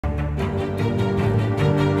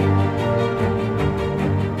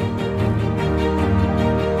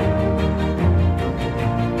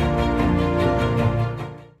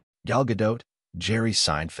Gal Gadot, Jerry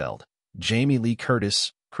Seinfeld, Jamie Lee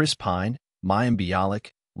Curtis, Chris Pine, Mayim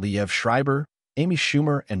Bialik, Liev Schreiber, Amy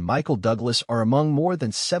Schumer and Michael Douglas are among more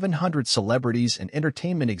than 700 celebrities and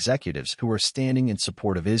entertainment executives who are standing in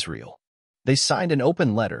support of Israel. They signed an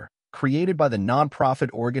open letter, created by the nonprofit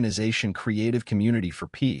organization Creative Community for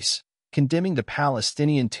Peace, condemning the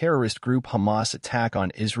Palestinian terrorist group Hamas' attack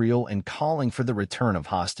on Israel and calling for the return of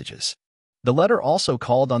hostages. The letter also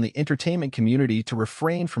called on the entertainment community to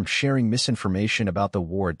refrain from sharing misinformation about the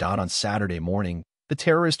war. On Saturday morning, the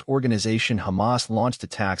terrorist organization Hamas launched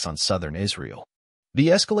attacks on southern Israel. The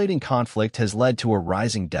escalating conflict has led to a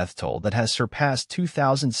rising death toll that has surpassed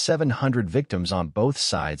 2,700 victims on both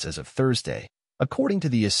sides as of Thursday, according to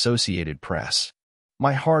the Associated Press.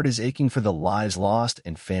 "My heart is aching for the lives lost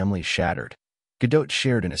and families shattered," Gadot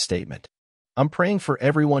shared in a statement. "I'm praying for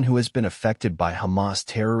everyone who has been affected by Hamas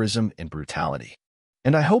terrorism and brutality.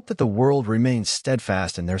 And I hope that the world remains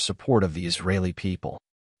steadfast in their support of the Israeli people."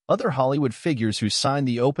 Other Hollywood figures who signed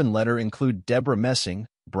the open letter include Deborah Messing,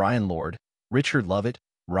 Brian Lord, Richard Lovett,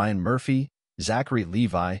 Ryan Murphy, Zachary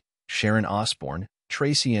Levi, Sharon Osbourne,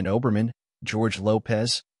 Tracy Ann Oberman, George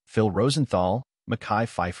Lopez, Phil Rosenthal, Mekhi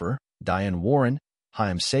Phifer, Diane Warren,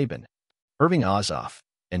 Chaim Sabin, Irving Azoff,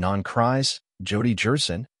 Anon Kreis, Jody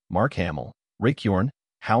Jerson, Mark Hamill, Rick Yorn,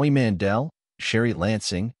 Howie Mandel, Sherry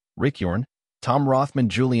Lansing, Rick Yorn, Tom Rothman,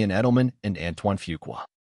 Julian Edelman, and Antoine Fuqua.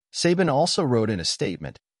 Sabin also wrote in a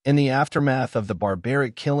statement, "In the aftermath of the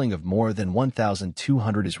barbaric killing of more than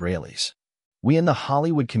 1,200 Israelis, we in the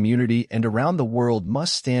Hollywood community and around the world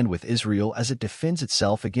must stand with Israel as it defends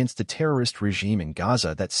itself against the terrorist regime in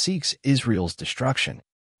Gaza that seeks Israel's destruction."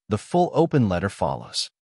 The full open letter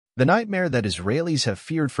follows. The nightmare that Israelis have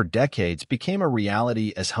feared for decades became a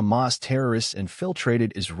reality as Hamas terrorists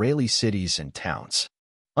infiltrated Israeli cities and towns.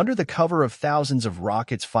 Under the cover of thousands of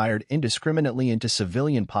rockets fired indiscriminately into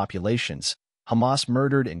civilian populations, Hamas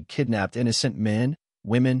murdered and kidnapped innocent men,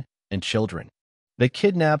 women, and children. They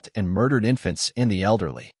kidnapped and murdered infants and the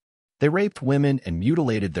elderly. They raped women and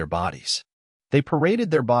mutilated their bodies. They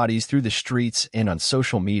paraded their bodies through the streets and on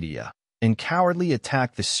social media, and cowardly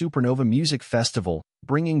attacked the Supernova Music Festival,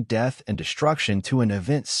 bringing death and destruction to an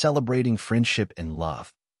event celebrating friendship and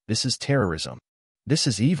love. This is terrorism. This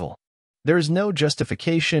is evil. There is no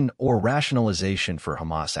justification or rationalization for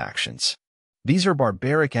Hamas actions. These are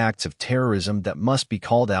barbaric acts of terrorism that must be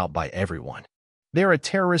called out by everyone. They are a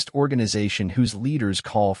terrorist organization whose leaders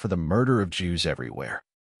call for the murder of Jews everywhere.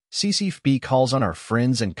 CCFB calls on our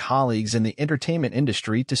friends and colleagues in the entertainment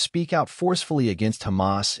industry to speak out forcefully against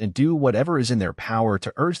Hamas and do whatever is in their power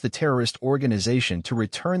to urge the terrorist organization to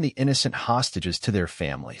return the innocent hostages to their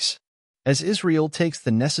families. As Israel takes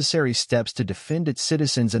the necessary steps to defend its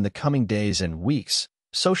citizens in the coming days and weeks,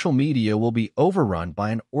 social media will be overrun by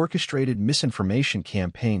an orchestrated misinformation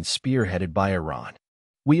campaign spearheaded by Iran.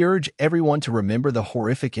 We urge everyone to remember the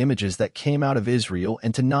horrific images that came out of Israel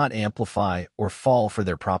and to not amplify or fall for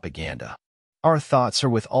their propaganda. Our thoughts are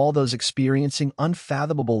with all those experiencing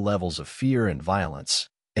unfathomable levels of fear and violence,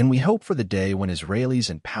 and we hope for the day when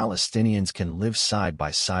Israelis and Palestinians can live side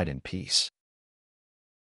by side in peace.